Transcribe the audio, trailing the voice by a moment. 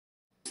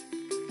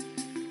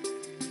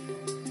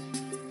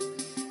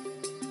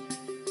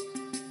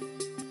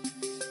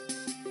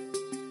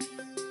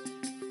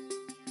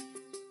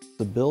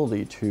the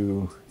ability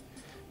to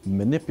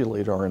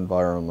manipulate our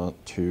environment,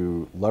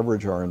 to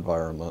leverage our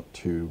environment,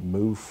 to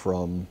move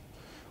from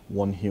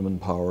one human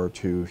power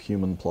to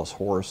human plus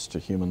horse, to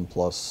human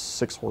plus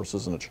 6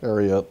 horses in a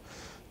chariot,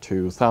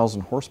 to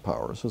 1,000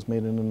 horsepower has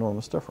made an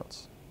enormous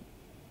difference.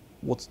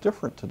 What's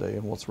different today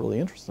and what's really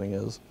interesting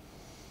is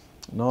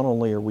not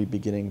only are we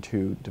beginning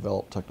to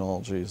develop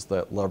technologies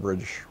that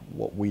leverage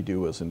what we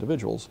do as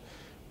individuals,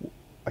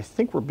 I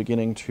think we're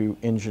beginning to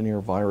engineer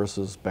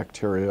viruses,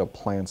 bacteria,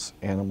 plants,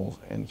 animals,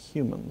 and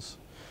humans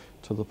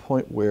to the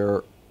point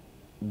where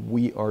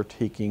we are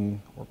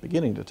taking, or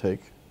beginning to take,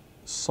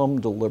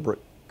 some deliberate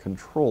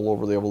control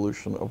over the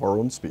evolution of our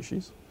own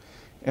species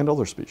and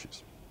other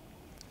species.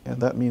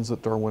 And that means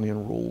that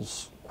Darwinian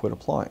rules quit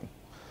applying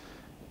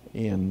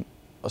in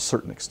a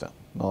certain extent,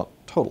 not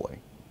totally.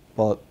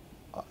 But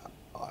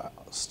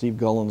Steve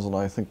Gullins and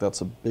I think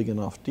that's a big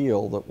enough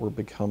deal that we're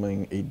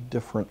becoming a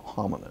different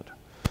hominid.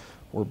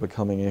 We're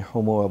becoming a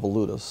Homo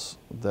evolutus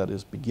that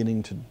is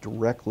beginning to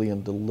directly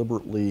and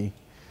deliberately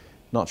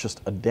not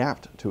just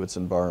adapt to its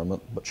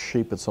environment, but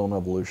shape its own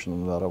evolution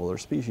and that of other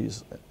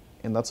species.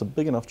 And that's a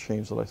big enough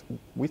change that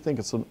we think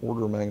it's an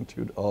order of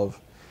magnitude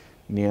of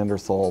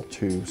Neanderthal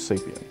to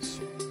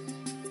sapiens.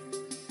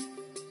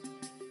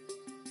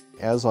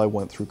 As I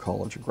went through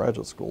college and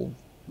graduate school,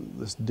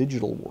 this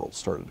digital world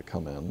started to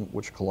come in,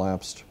 which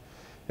collapsed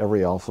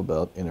every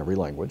alphabet in every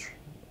language,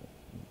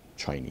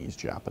 Chinese,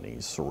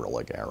 Japanese,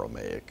 Cyrillic,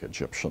 Aramaic,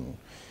 Egyptian,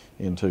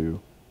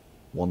 into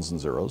ones and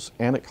zeros,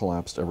 and it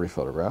collapsed every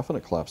photograph, and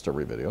it collapsed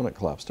every video, and it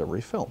collapsed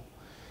every film.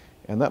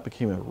 And that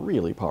became a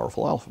really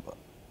powerful alphabet.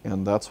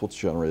 And that's what's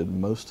generated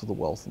most of the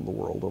wealth in the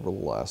world over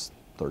the last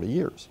 30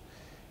 years.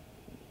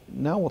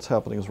 Now what's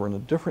happening is we're in a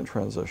different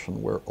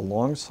transition where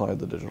alongside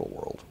the digital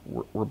world,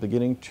 we're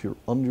beginning to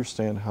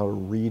understand how to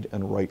read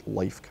and write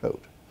life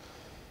code.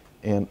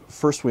 And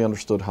first we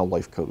understood how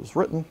life code was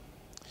written,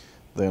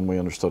 then we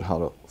understood how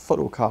to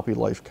photocopy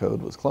life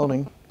code with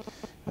cloning,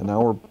 and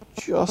now we're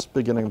just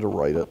beginning to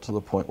write it to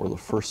the point where the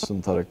first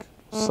synthetic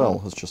cell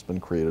has just been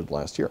created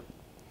last year.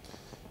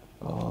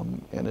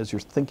 And as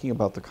you're thinking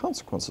about the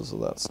consequences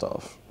of that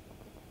stuff,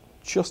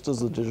 just as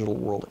the digital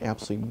world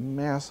absolutely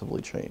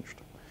massively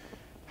changed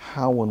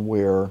how and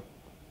where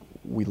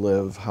we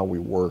live, how we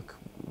work,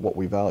 what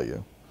we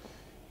value,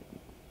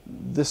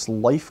 this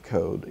life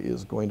code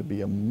is going to be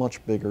a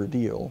much bigger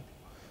deal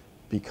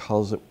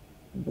because it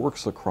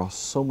works across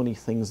so many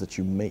things that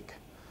you make,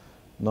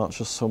 not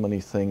just so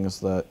many things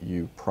that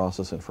you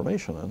process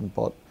information in,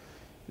 but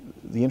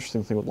the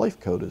interesting thing with life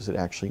code is it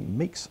actually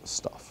makes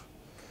stuff.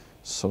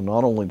 So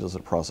not only does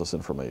it process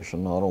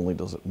information, not only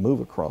does it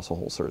move across a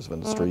whole series of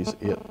industries,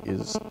 it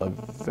is a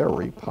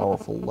very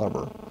powerful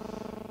lever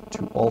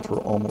to alter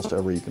almost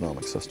every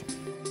economic system.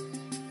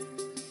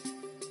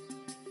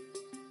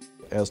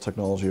 As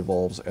technology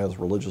evolves, as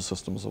religious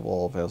systems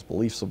evolve, as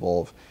beliefs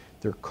evolve,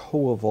 they're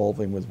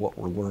co-evolving with what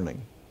we're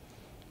learning.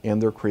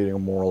 And they're creating a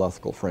moral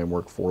ethical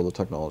framework for the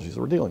technologies that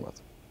we're dealing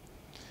with.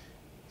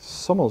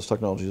 Some of those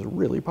technologies are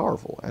really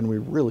powerful, and we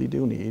really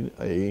do need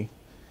an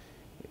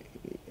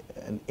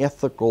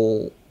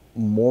ethical,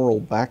 moral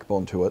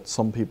backbone to it.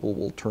 Some people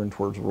will turn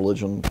towards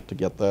religion to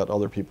get that.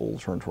 Other people will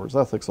turn towards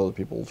ethics. Other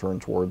people will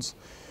turn towards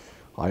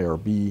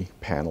IRB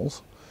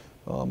panels.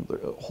 There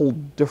are whole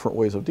different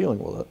ways of dealing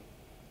with it.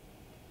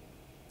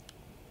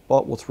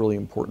 But what's really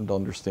important to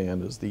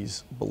understand is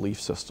these belief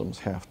systems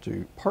have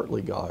to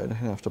partly guide and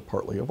have to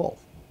partly evolve.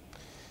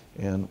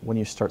 And when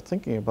you start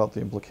thinking about the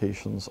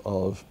implications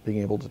of being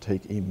able to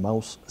take a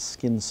mouse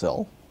skin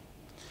cell,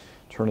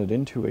 turn it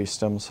into a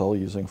stem cell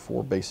using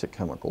 4 basic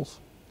chemicals,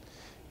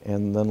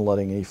 and then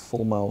letting a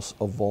full mouse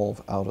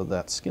evolve out of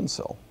that skin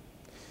cell,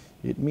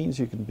 it means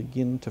you can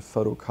begin to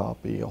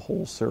photocopy a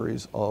whole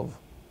series of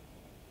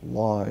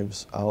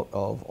lives out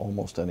of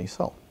almost any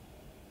cell.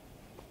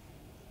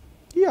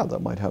 Yeah, that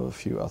might have a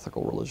few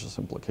ethical religious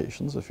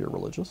implications if you're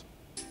religious.